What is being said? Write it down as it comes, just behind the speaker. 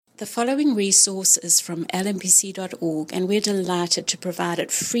The following resource is from lmpc.org, and we're delighted to provide it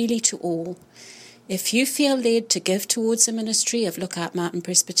freely to all. If you feel led to give towards the ministry of Lookout Mountain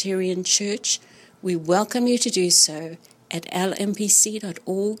Presbyterian Church, we welcome you to do so at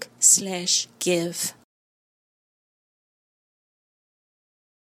lmpc.org/give.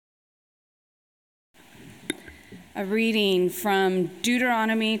 A reading from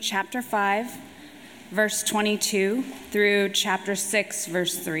Deuteronomy chapter 5, verse 22 through chapter 6,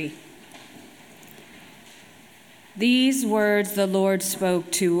 verse 3. These words the Lord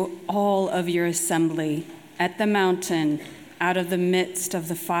spoke to all of your assembly at the mountain, out of the midst of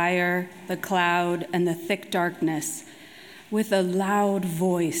the fire, the cloud, and the thick darkness, with a loud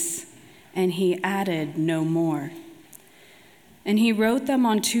voice, and he added no more. And he wrote them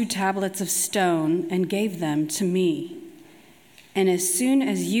on 2 tablets of stone and gave them to me. And as soon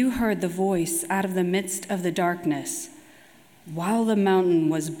as you heard the voice out of the midst of the darkness, while the mountain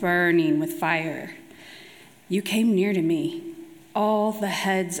was burning with fire, you came near to me, all the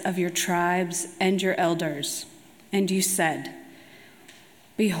heads of your tribes and your elders, and you said,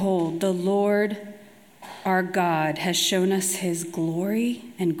 "Behold, the Lord our God has shown us his glory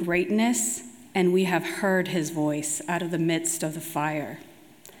and greatness, and we have heard his voice out of the midst of the fire.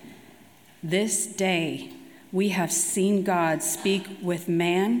 This day we have seen God speak with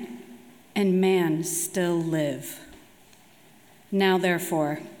man, and man still live. Now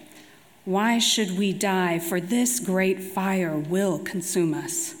therefore, why should we die? For this great fire will consume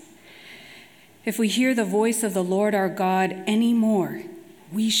us. If we hear the voice of the Lord our God any more,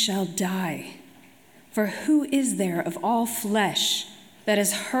 we shall die. For who is there of all flesh that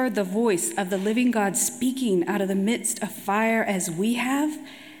has heard the voice of the living God speaking out of the midst of fire as we have,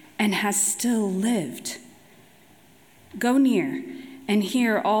 and has still lived? Go near and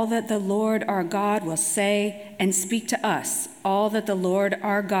hear all that the Lord our God will say, and speak to us all that the Lord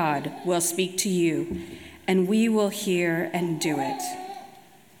our God will speak to you, and we will hear and do it."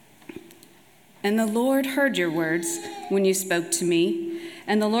 And the Lord heard your words when you spoke to me,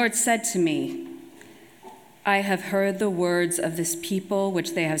 and the Lord said to me, "I have heard the words of this people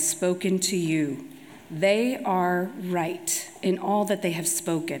which they have spoken to you. They are right in all that they have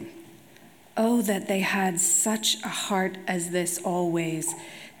spoken. Oh, that they had such a heart as this always,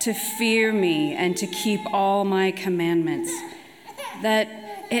 to fear me and to keep all my commandments, that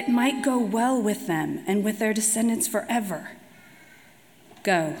it might go well with them and with their descendants forever.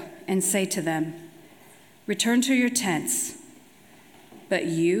 Go and say to them, 'Return to your tents.' But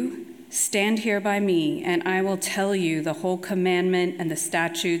you stand here by me, and I will tell you the whole commandment and the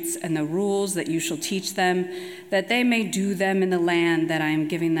statutes and the rules that you shall teach them, that they may do them in the land that I am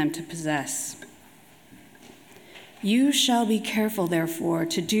giving them to possess. You shall be careful, therefore,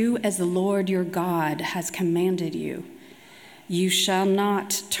 to do as the Lord your God has commanded you. You shall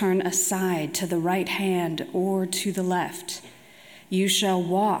not turn aside to the right hand or to the left. You shall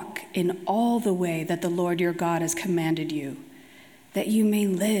walk in all the way that the Lord your God has commanded you, that you may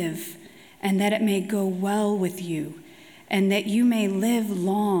live, and that it may go well with you, and that you may live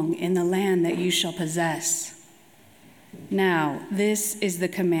long in the land that you shall possess. Now, this is the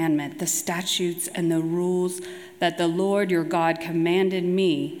commandment, the statutes, and the rules that the Lord your God commanded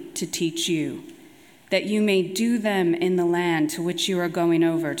me to teach you, that you may do them in the land to which you are going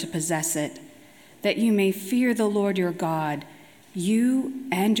over to possess it, that you may fear the Lord your God, you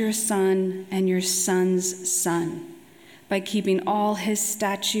and your son and your son's son, by keeping all his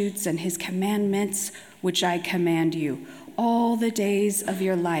statutes and his commandments, which I command you, all the days of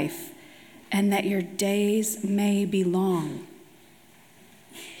your life, and that your days may be long.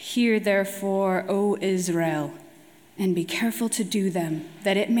 Hear therefore, O Israel, and be careful to do them,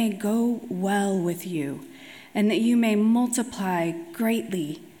 that it may go well with you, and that you may multiply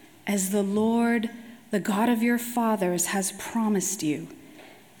greatly, as the Lord, the God of your fathers, has promised you,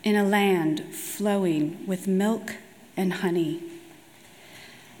 in a land flowing with milk and honey."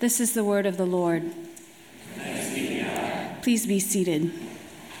 This is the word of the Lord. Thanks be to God. Please be seated.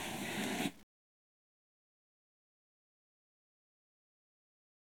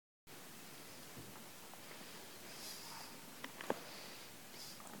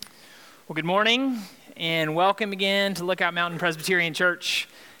 Well, good morning and welcome again to Lookout Mountain Presbyterian Church.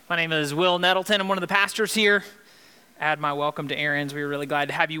 My name is Will Nettleton. I'm one of the pastors here. Add my welcome to Aaron's. We were really glad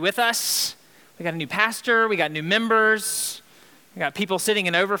to have you with us. We got a new pastor, we got new members, we got people sitting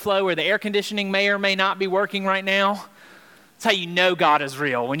in overflow where the air conditioning may or may not be working right now. That's how you know God is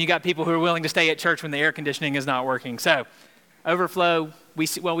real, when you got people who are willing to stay at church when the air conditioning is not working. So, overflow, we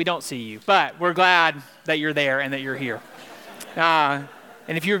don't see you, but we're glad that you're there and that you're here.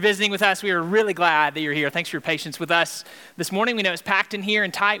 And if you're visiting with us, we are really glad that you're here. Thanks for your patience with us this morning. We know it's packed in here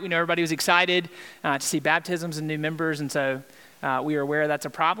and tight. We know everybody was excited to see baptisms and new members, and so we are aware that's a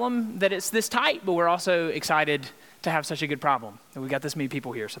problem, that it's this tight, but we're also excited to have such a good problem. And we've got this many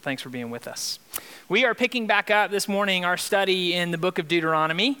people here, so thanks for being with us. We are picking back up this morning our study in the book of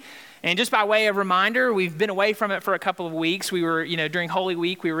Deuteronomy. And just by way of reminder, we've been away from it for a couple of weeks. We were, during Holy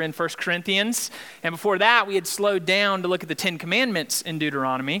Week, we were in 1 Corinthians. And before that, we had slowed down to look at the 10 Commandments in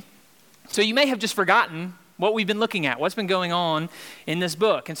Deuteronomy. So you may have just forgotten what we've been looking at, what's been going on in this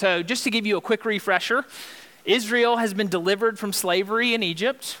book. And so just to give you a quick refresher, Israel has been delivered from slavery in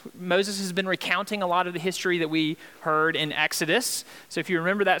Egypt. Moses has been recounting a lot of the history that we heard in Exodus. So if you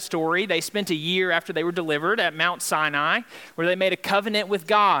remember that story, they spent a year after they were delivered at Mount Sinai, where they made a covenant with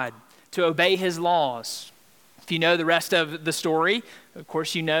God to obey his laws. If you know the rest of the story, of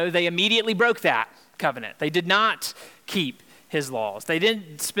course you know they immediately broke that covenant. They did not keep his laws. They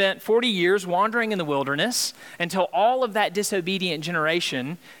then spent 40 years wandering in the wilderness until all of that disobedient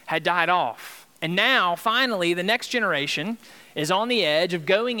generation had died off. And now, finally, the next generation is on the edge of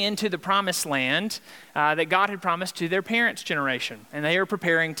going into the promised land that God had promised to their parents' generation, and they are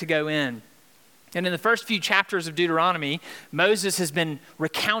preparing to go in. And in the first few chapters of Deuteronomy, Moses has been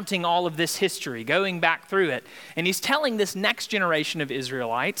recounting all of this history, going back through it. And he's telling this next generation of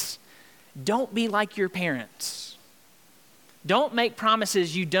Israelites, don't be like your parents. Don't make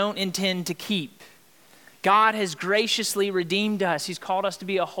promises you don't intend to keep. God has graciously redeemed us. He's called us to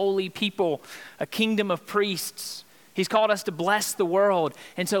be a holy people, a kingdom of priests. He's called us to bless the world.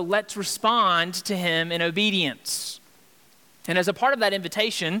 And so let's respond to him in obedience. And as a part of that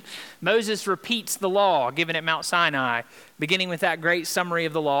invitation, Moses repeats the law given at Mount Sinai, beginning with that great summary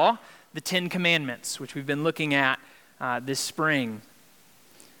of the law, the 10 Commandments, which we've been looking at this spring.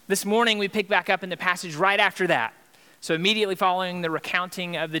 This morning, we pick back up in the passage right after that. So immediately following the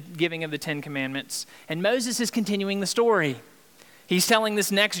recounting of the giving of the 10 Commandments. And Moses is continuing the story. He's telling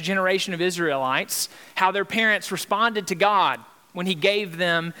this next generation of Israelites how their parents responded to God when he gave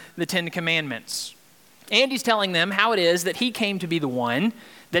them the 10 Commandments. And he's telling them how it is that he came to be the one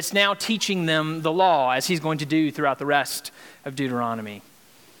that's now teaching them the law, as he's going to do throughout the rest of Deuteronomy.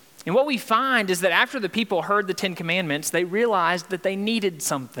 And what we find is that after the people heard the 10 Commandments, they realized that they needed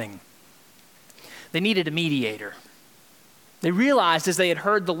something. They needed a mediator. They realized as they had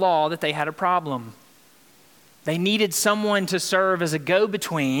heard the law that they had a problem. They needed someone to serve as a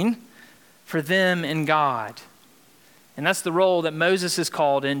go-between for them and God. And that's the role that Moses is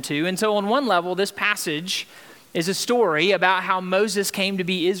called into. And so on one level, this passage is a story about how Moses came to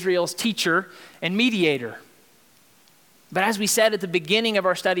be Israel's teacher and mediator. But as we said at the beginning of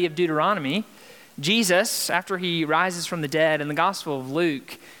our study of Deuteronomy, Jesus, after he rises from the dead in the Gospel of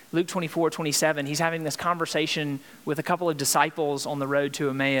Luke 24:27, he's having this conversation with a couple of disciples on the road to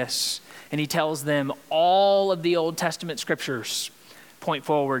Emmaus. And he tells them all of the Old Testament scriptures point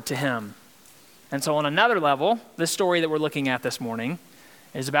forward to him. And so on another level, this story that we're looking at this morning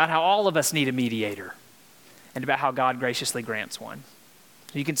is about how all of us need a mediator and about how God graciously grants one.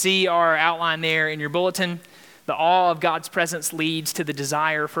 So you can see our outline there in your bulletin. The awe of God's presence leads to the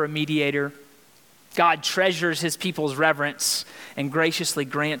desire for a mediator. God treasures his people's reverence and graciously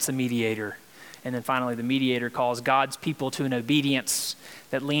grants a mediator. And then finally, the mediator calls God's people to an obedience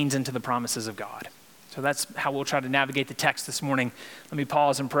that leans into the promises of God. So that's how we'll try to navigate the text this morning. Let me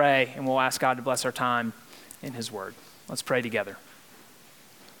pause and pray, and we'll ask God to bless our time in his word. Let's pray together.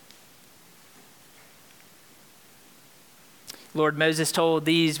 Lord, Moses told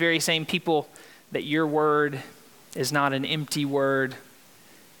these very same people that your word is not an empty word.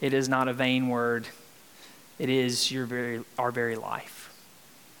 It is not a vain word. It is our very life.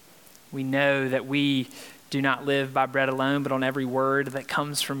 We know that we do not live by bread alone, but on every word that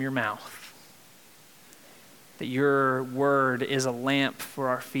comes from your mouth. That your word is a lamp for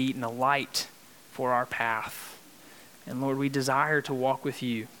our feet and a light for our path. And Lord, we desire to walk with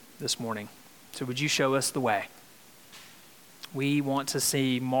you this morning. So would you show us the way? We want to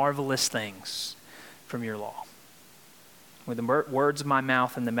see marvelous things from your law. With the words of my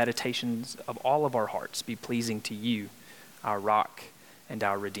mouth and the meditations of all of our hearts be pleasing to you, our rock and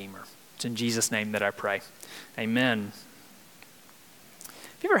our redeemer. It's in Jesus' name that I pray. Amen.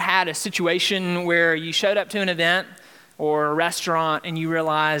 Have you ever had a situation where you showed up to an event or a restaurant and you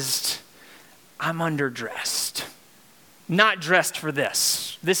realized, I'm underdressed? Not dressed for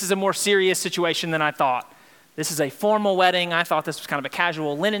this. This is a more serious situation than I thought. This is a formal wedding. I thought this was kind of a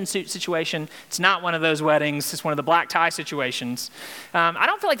casual linen suit situation. It's not one of those weddings. It's one of the black tie situations. I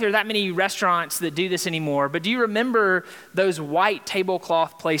don't feel like there are that many restaurants that do this anymore, but do you remember those white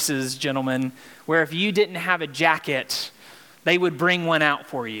tablecloth places, gentlemen, where if you didn't have a jacket, they would bring one out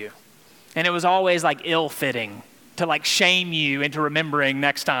for you. And it was always like ill-fitting to like shame you into remembering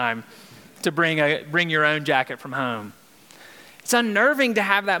next time to bring your own jacket from home. It's unnerving to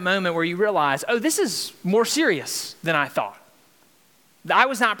have that moment where you realize, oh, this is more serious than I thought. I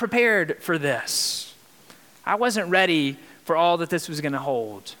was not prepared for this. I wasn't ready for all that this was going to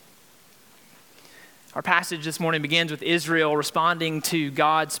hold. Our passage this morning begins with Israel responding to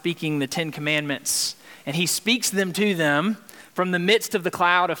God speaking the 10 Commandments. And he speaks them to them from the midst of the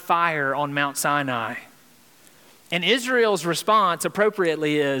cloud of fire on Mount Sinai. And Israel's response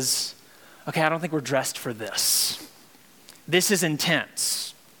appropriately is, okay, I don't think we're dressed for this. This is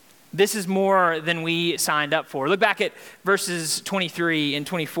intense. This is more than we signed up for. Look back at verses 23 and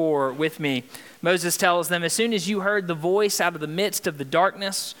 24 with me. Moses tells them, as soon as you heard the voice out of the midst of the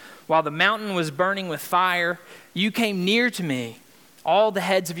darkness, while the mountain was burning with fire, you came near to me, all the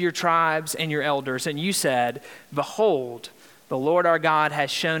heads of your tribes and your elders, and you said, behold, the Lord our God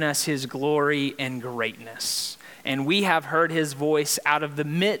has shown us his glory and greatness, and we have heard his voice out of the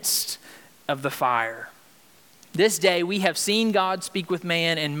midst of the fire. This day we have seen God speak with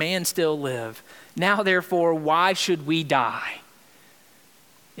man, and man still live. Now therefore, why should we die?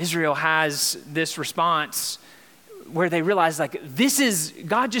 Israel has this response where they realize, like,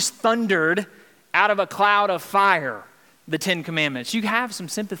 God just thundered out of a cloud of fire the 10 Commandments. You have some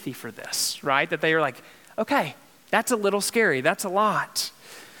sympathy for this, right? That they are like, okay, that's a little scary. That's a lot.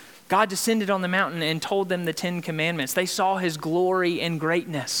 God descended on the mountain and told them the 10 Commandments. They saw his glory and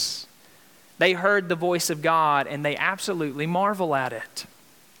greatness. They heard the voice of God, and they absolutely marvel at it.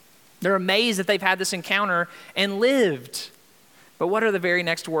 They're amazed that they've had this encounter and lived. But what are the very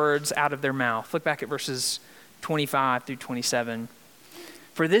next words out of their mouth? Look back at verses 25 through 27.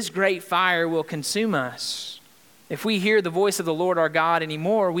 For this great fire will consume us. If we hear the voice of the Lord our God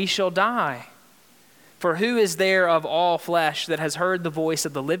anymore, we shall die. For who is there of all flesh that has heard the voice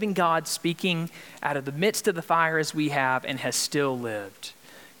of the living God speaking out of the midst of the fire as we have and has still lived?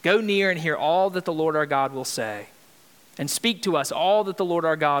 Go near and hear all that the Lord our God will say, and speak to us all that the Lord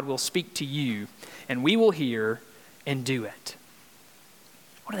our God will speak to you, and we will hear and do it.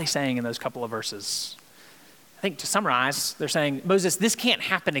 What are they saying in those couple of verses? I think to summarize, they're saying, Moses, this can't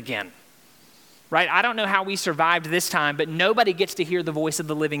happen again, right? I don't know how we survived this time, but nobody gets to hear the voice of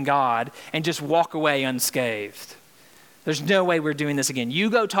the living God and just walk away unscathed. There's no way we're doing this again.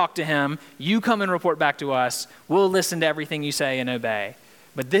 You go talk to him. You come and report back to us. We'll listen to everything you say and obey.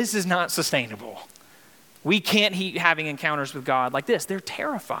 But this is not sustainable. We can't keep having encounters with God like this. They're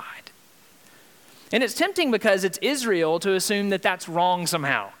terrified. And it's tempting because it's Israel to assume that that's wrong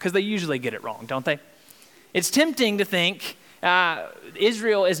somehow, because they usually get it wrong, don't they? It's tempting to think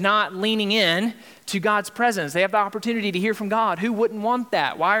Israel is not leaning in to God's presence. They have the opportunity to hear from God. Who wouldn't want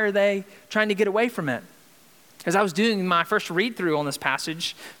that? Why are they trying to get away from it? As I was doing my first read through on this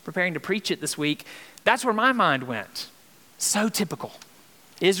passage, preparing to preach it this week, that's where my mind went. So typical.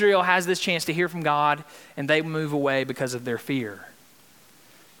 Israel has this chance to hear from God, and they move away because of their fear.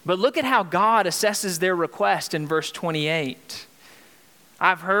 But look at how God assesses their request in verse 28.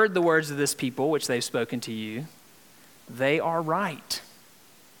 I've heard the words of this people, which they've spoken to you. They are right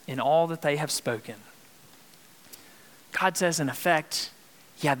in all that they have spoken. God says, in effect,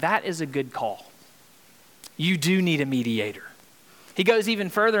 yeah, that is a good call. You do need a mediator. He goes even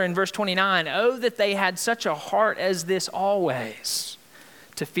further in verse 29. Oh, that they had such a heart as this always,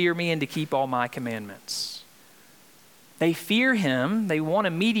 to fear me and to keep all my commandments. They fear him, they want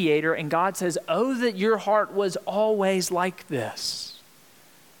a mediator, and God says, oh, that your heart was always like this.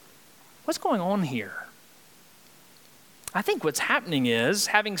 What's going on here? I think what's happening is,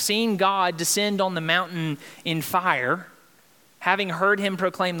 having seen God descend on the mountain in fire, having heard him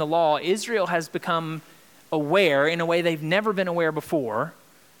proclaim the law, Israel has become aware in a way they've never been aware before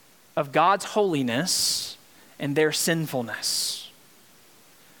of God's holiness and their sinfulness.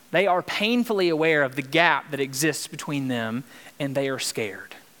 They are painfully aware of the gap that exists between them, and they are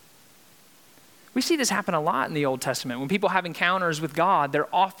scared. We see this happen a lot in the Old Testament. When people have encounters with God,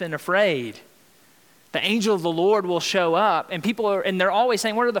 they're often afraid. The angel of the Lord will show up, and they're always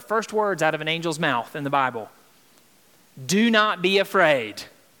saying, what are the first words out of an angel's mouth in the Bible? Do not be afraid.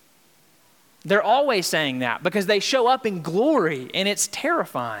 They're always saying that because they show up in glory, and it's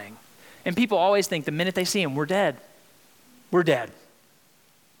terrifying. And people always think the minute they see him, we're dead. We're dead.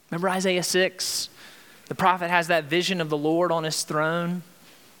 Remember Isaiah 6? The prophet has that vision of the Lord on his throne,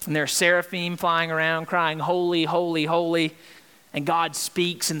 and there are seraphim flying around crying, holy, holy, holy. And God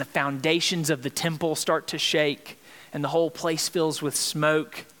speaks, and the foundations of the temple start to shake, and the whole place fills with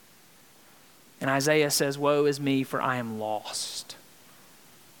smoke. And Isaiah says, woe is me, for I am lost.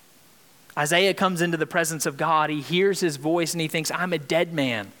 Isaiah comes into the presence of God. He hears his voice and he thinks, I'm a dead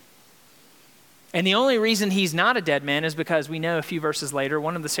man. And the only reason he's not a dead man is because we know a few verses later,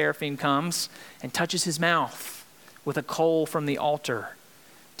 one of the seraphim comes and touches his mouth with a coal from the altar,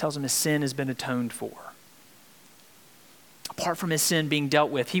 tells him his sin has been atoned for. Apart from his sin being dealt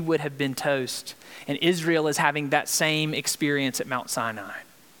with, he would have been toast. And Israel is having that same experience at Mount Sinai.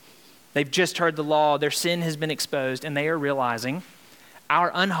 They've just heard the law, their sin has been exposed, and they are realizing our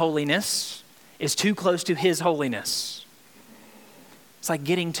unholiness is too close to his holiness. It's like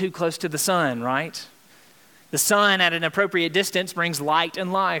getting too close to the sun, right? The sun at an appropriate distance brings light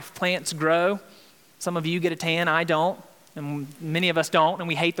and life. Plants grow. Some of you get a tan, I don't. And many of us don't, and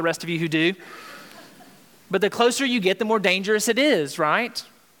we hate the rest of you who do. But the closer you get, the more dangerous it is, right?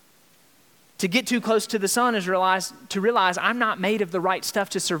 To get too close to the sun is to realize I'm not made of the right stuff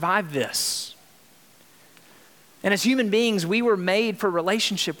to survive this. And as human beings, we were made for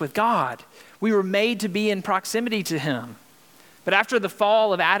relationship with God. We were made to be in proximity to him. But after the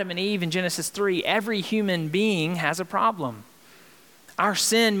fall of Adam and Eve in Genesis 3, every human being has a problem. Our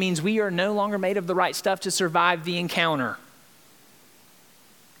sin means we are no longer made of the right stuff to survive the encounter.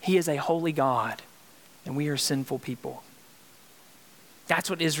 He is a holy God, and we are sinful people. That's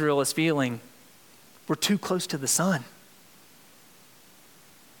what Israel is feeling. We're too close to the sun.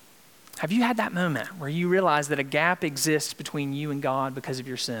 Have you had that moment where you realize that a gap exists between you and God because of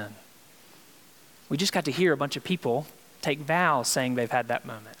your sin? We just got to hear a bunch of people take vows saying they've had that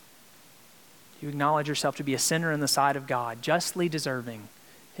moment. You acknowledge yourself to be a sinner in the sight of God, justly deserving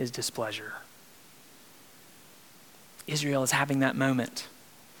his displeasure. Israel is having that moment.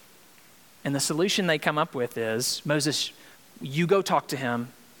 And the solution they come up with is, Moses, you go talk to him.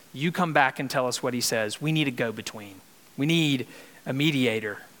 You come back and tell us what he says. We need a go-between. We need a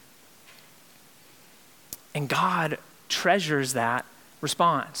mediator. And God treasures that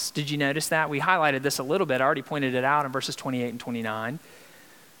response. Did you notice that? We highlighted this a little bit. I already pointed it out in verses 28 and 29.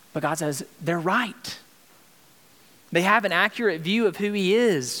 But God says, they're right. They have an accurate view of who he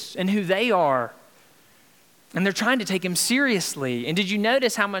is and who they are. And they're trying to take him seriously. And did you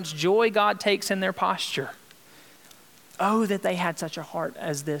notice how much joy God takes in their posture? Oh, that they had such a heart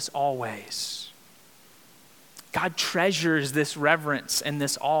as this always. God treasures this reverence and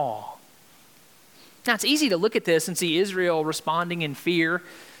this awe. Now, it's easy to look at this and see Israel responding in fear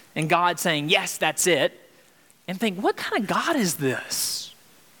and God saying, yes, that's it, and think, what kind of God is this?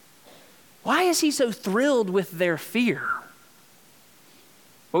 Why is he so thrilled with their fear?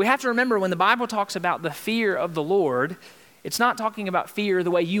 But we have to remember when the Bible talks about the fear of the Lord, it's not talking about fear the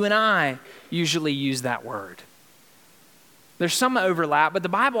way you and I usually use that word. There's some overlap, but the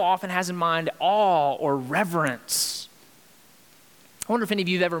Bible often has in mind awe or reverence. I wonder if any of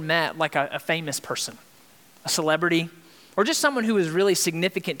you have ever met like a famous person, a celebrity, or just someone who is really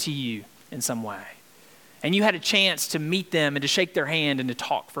significant to you in some way. And you had a chance to meet them and to shake their hand and to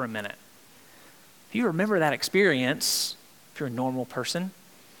talk for a minute. If you remember that experience, if you're a normal person,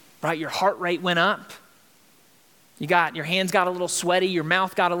 right, your heart rate went up. Your hands got a little sweaty, your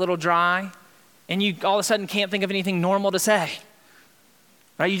mouth got a little dry, and you all of a sudden can't think of anything normal to say.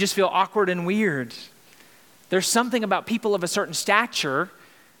 Right? You just feel awkward and weird. There's something about people of a certain stature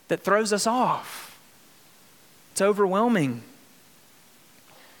that throws us off. It's overwhelming.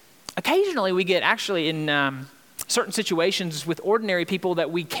 Occasionally we get actually in certain situations with ordinary people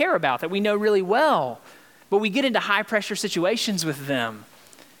that we care about, that we know really well, but we get into high pressure situations with them,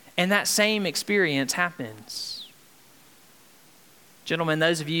 and that same experience happens. Gentlemen,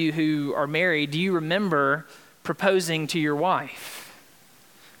 those of you who are married, do you remember proposing to your wife?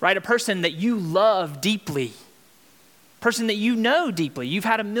 Right? A person that you love deeply, person that you know deeply. You've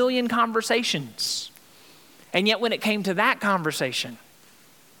had a million conversations. And yet when it came to that conversation,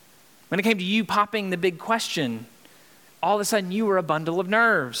 when it came to you popping the big question, all of a sudden you were a bundle of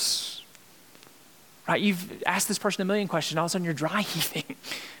nerves. Right? You've asked this person a million questions, all of a sudden you're dry heaving.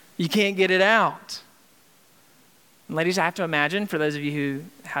 You can't get it out. And ladies, I have to imagine, for those of you who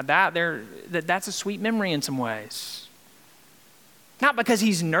had that's a sweet memory in some ways. Not because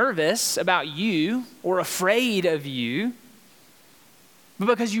he's nervous about you or afraid of you, but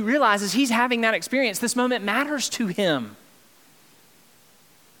because you realize as he's having that experience, this moment matters to him.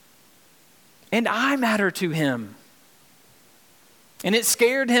 And I matter to him. And it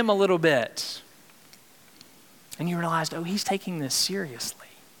scared him a little bit. And you realized, oh, he's taking this seriously.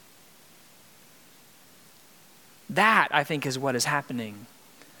 That, I think, is what is happening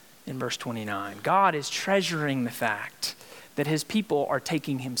in verse 29. God is treasuring the fact that his people are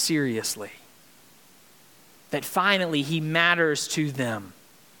taking him seriously. That finally he matters to them.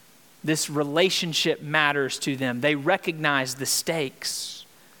 This relationship matters to them. They recognize the stakes.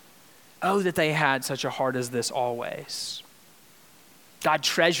 Oh, that they had such a heart as this always. God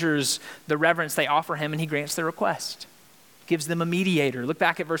treasures the reverence they offer him, and he grants their request. Gives them a mediator. Look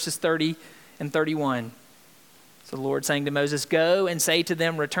back at verses 30 and 31. So the Lord saying to Moses, go and say to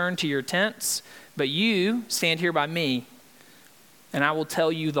them, return to your tents, but you stand here by me, and I will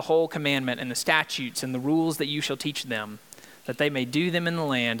tell you the whole commandment and the statutes and the rules that you shall teach them, that they may do them in the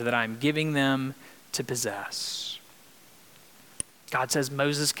land that I am giving them to possess. God says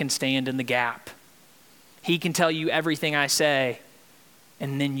Moses can stand in the gap. He can tell you everything I say,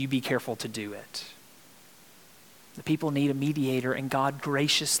 and then you be careful to do it. The people need a mediator, and God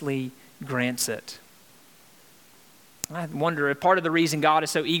graciously grants it. I wonder if part of the reason God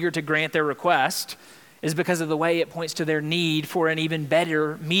is so eager to grant their request is because of the way it points to their need for an even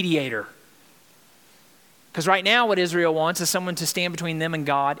better mediator. Because right now what Israel wants is someone to stand between them and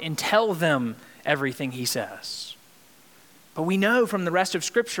God and tell them everything he says. But we know from the rest of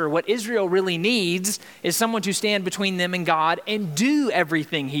Scripture what Israel really needs is someone to stand between them and God and do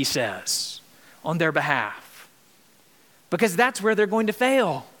everything he says on their behalf. Because that's where they're going to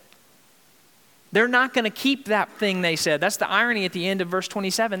fail. They're not going to keep that thing they said. That's the irony at the end of verse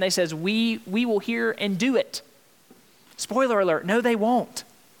 27. They says, we will hear and do it. Spoiler alert, no, they won't.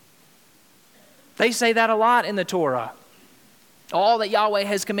 They say that a lot in the Torah. All that Yahweh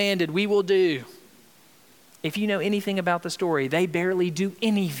has commanded, we will do. If you know anything about the story, they barely do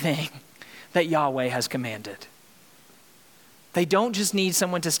anything that Yahweh has commanded. They don't just need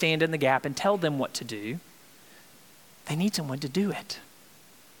someone to stand in the gap and tell them what to do. They need someone to do it,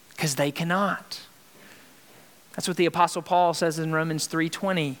 because they cannot. That's what the Apostle Paul says in Romans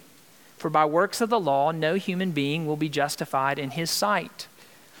 3:20. For by works of the law, no human being will be justified in his sight,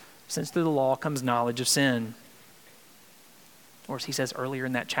 since through the law comes knowledge of sin. Or as he says earlier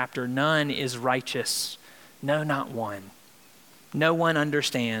in that chapter, none is righteous, no, not one. No one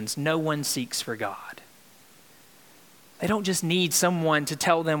understands, no one seeks for God. They don't just need someone to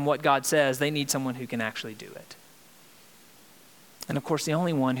tell them what God says, they need someone who can actually do it. And of course, the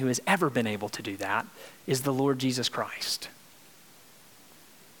only one who has ever been able to do that is the Lord Jesus Christ.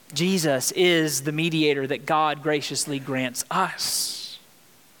 Jesus is the mediator that God graciously grants us.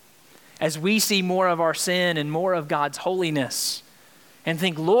 As we see more of our sin and more of God's holiness and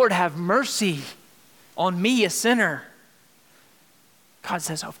think, Lord, have mercy on me, a sinner, God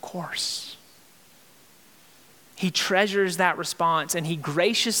says, of course. He treasures that response, and he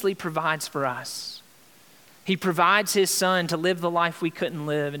graciously provides for us. He provides his son to live the life we couldn't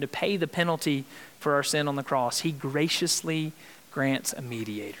live and to pay the penalty for our sin on the cross. He graciously grants a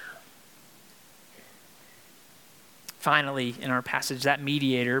mediator. Finally, in our passage, that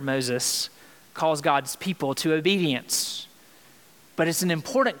mediator, Moses, calls God's people to obedience. But it's an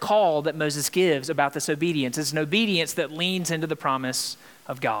important call that Moses gives about this obedience. It's an obedience that leans into the promise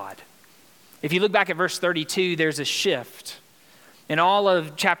of God. If you look back at verse 32, there's a shift. In all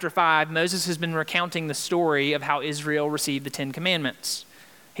of chapter 5, Moses has been recounting the story of how Israel received the 10 Commandments.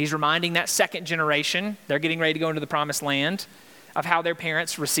 He's reminding that second generation, they're getting ready to go into the promised land, of how their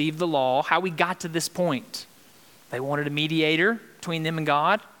parents received the law, how we got to this point. They wanted a mediator between them and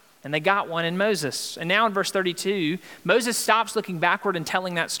God, and they got one in Moses. And now in verse 32, Moses stops looking backward and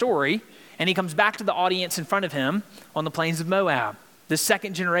telling that story, and he comes back to the audience in front of him on the plains of Moab, the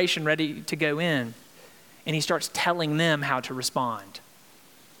second generation ready to go in. And he starts telling them how to respond.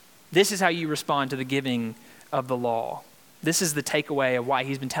 This is how you respond to the giving of the law. This is the takeaway of why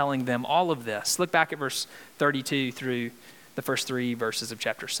he's been telling them all of this. Look back at verse 32 through the first 3 verses of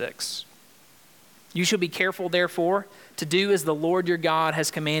chapter 6. You shall be careful, therefore, to do as the Lord your God has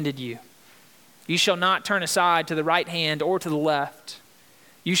commanded you. You shall not turn aside to the right hand or to the left.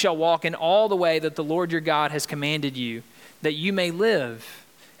 You shall walk in all the way that the Lord your God has commanded you, that you may live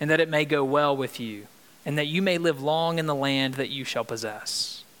and that it may go well with you, and that you may live long in the land that you shall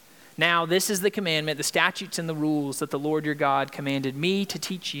possess. Now this is the commandment, the statutes and the rules that the Lord your God commanded me to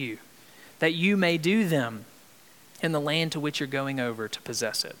teach you, that you may do them in the land to which you're going over to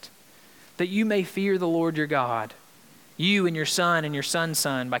possess it, that you may fear the Lord your God, you and your son's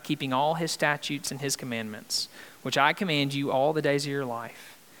son, by keeping all his statutes and his commandments, which I command you all the days of your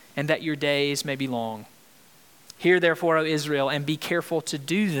life, and that your days may be long. Hear therefore, O Israel, and be careful to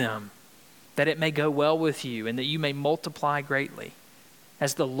do them, that it may go well with you, and that you may multiply greatly,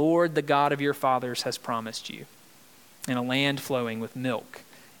 as the Lord, the God of your fathers, has promised you, in a land flowing with milk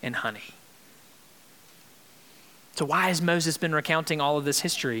and honey. So why has Moses been recounting all of this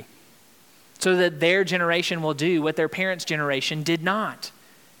history? So that their generation will do what their parents' generation did not.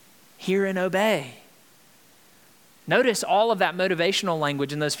 Hear and obey. Notice all of that motivational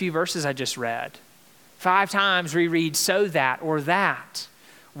language in those few verses I just read. 5 times we read so that or that,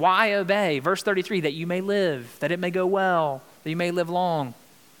 Why obey? Verse 33, that you may live, that it may go well, that you may live long.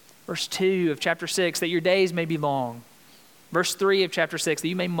 Verse 2 of chapter 6, that your days may be long. Verse 3 of chapter 6, that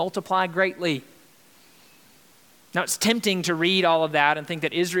you may multiply greatly. Now, it's tempting to read all of that and think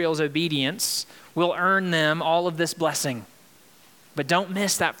that Israel's obedience will earn them all of this blessing. But don't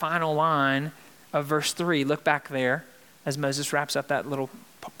miss that final line of verse 3. Look back there as Moses wraps up that little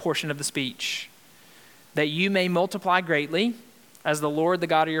portion of the speech. That you may multiply greatly, as the Lord, the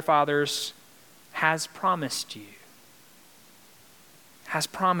God of your fathers, has promised you. Has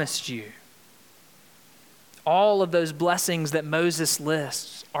promised you. All of those blessings that Moses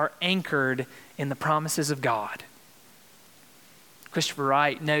lists are anchored in the promises of God. Christopher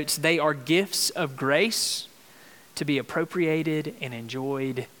Wright notes they are gifts of grace to be appropriated and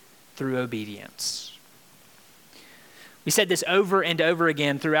enjoyed through obedience. We said this over and over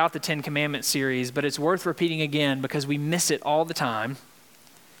again throughout the Ten Commandments series, but it's worth repeating again because we miss it all the time.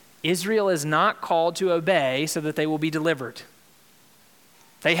 Israel is not called to obey so that they will be delivered.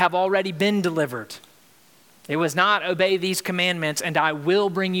 They have already been delivered. It was not obey these commandments and I will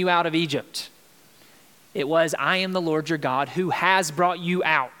bring you out of Egypt. It was, I am the Lord your God who has brought you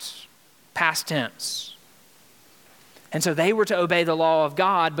out, past tense. And so they were to obey the law of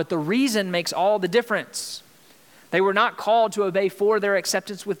God, but the reason makes all the difference. They were not called to obey for their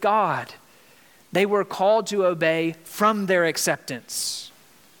acceptance with God. They were called to obey from their acceptance.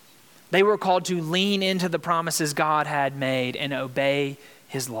 They were called to lean into the promises God had made and obey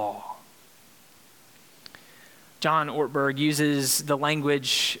his law. John Ortberg uses the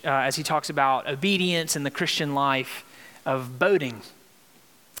language as he talks about obedience in the Christian life of boating.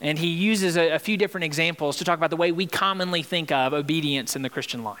 And he uses a few different examples to talk about the way we commonly think of obedience in the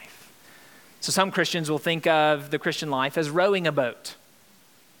Christian life. So some Christians will think of the Christian life as rowing a boat,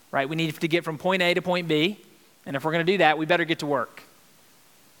 right? We need to get from point A to point B. And if we're going to do that, we better get to work.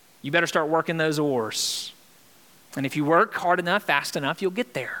 You better start working those oars. And if you work hard enough, fast enough, you'll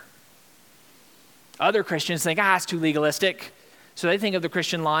get there. Other Christians think, it's too legalistic. So they think of the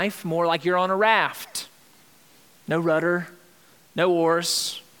Christian life more like you're on a raft. No rudder, no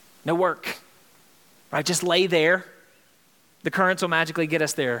oars, no work. Right? Just lay there. The currents will magically get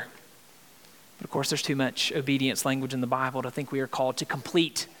us there. But of course, there's too much obedience language in the Bible to think we are called to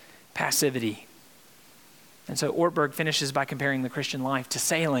complete passivity. And so Ortberg finishes by comparing the Christian life to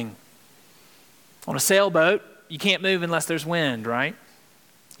sailing. On a sailboat, you can't move unless there's wind, right?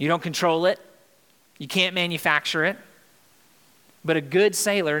 You don't control it. You can't manufacture it. But a good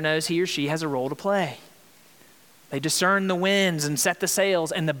sailor knows he or she has a role to play. They discern the winds and set the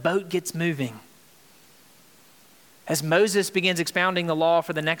sails, and the boat gets moving. As Moses begins expounding the law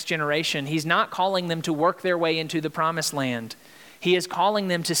for the next generation, he's not calling them to work their way into the promised land. He is calling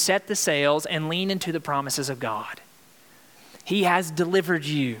them to set the sails and lean into the promises of God. He has delivered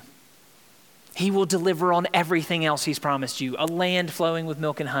you. He will deliver on everything else he's promised you. A land flowing with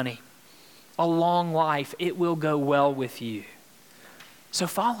milk and honey. A long life. It will go well with you. So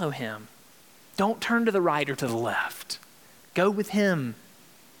follow him. Don't turn to the right or to the left. Go with him.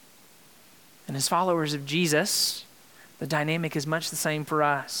 And as followers of Jesus, the dynamic is much the same for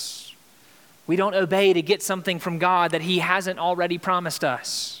us. We don't obey to get something from God that he hasn't already promised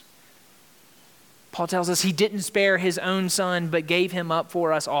us. Paul tells us he didn't spare his own son, but gave him up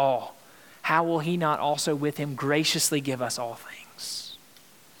for us all. How will he not also with him graciously give us all things?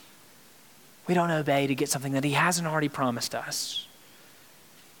 We don't obey to get something that he hasn't already promised us.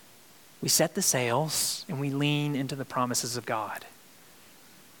 We set the sails and we lean into the promises of God.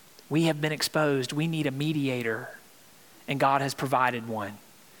 We have been exposed. We need a mediator, and God has provided one.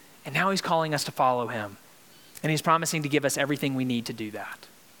 And now he's calling us to follow him. And he's promising to give us everything we need to do that.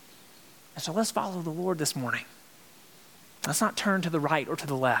 And so let's follow the Lord this morning. Let's not turn to the right or to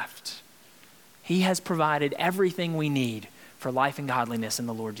the left. He has provided everything we need for life and godliness in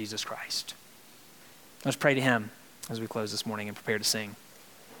the Lord Jesus Christ. Let's pray to him as we close this morning and prepare to sing.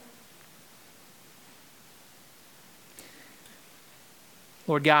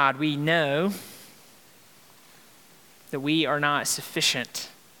 Lord God, we know that we are not sufficient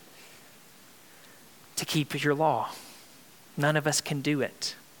to keep your law. None of us can do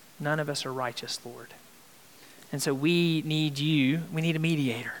it. None of us are righteous, Lord. And so we need you. We need a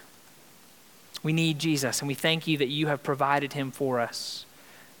mediator. We need Jesus, and we thank you that you have provided him for us.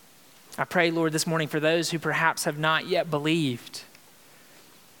 I pray, Lord, this morning for those who perhaps have not yet believed.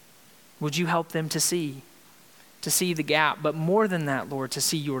 Would you help them to see the gap, but more than that, Lord, to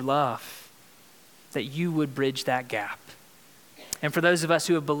see your love, that you would bridge that gap. And for those of us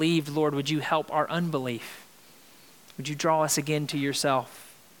who have believed, Lord, would you help our unbelief? Would you draw us again to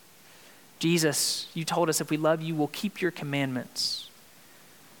yourself? Jesus, you told us if we love you, we'll keep your commandments.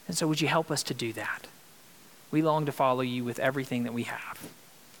 And so would you help us to do that? We long to follow you with everything that we have.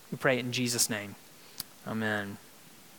 We pray it in Jesus' name. Amen.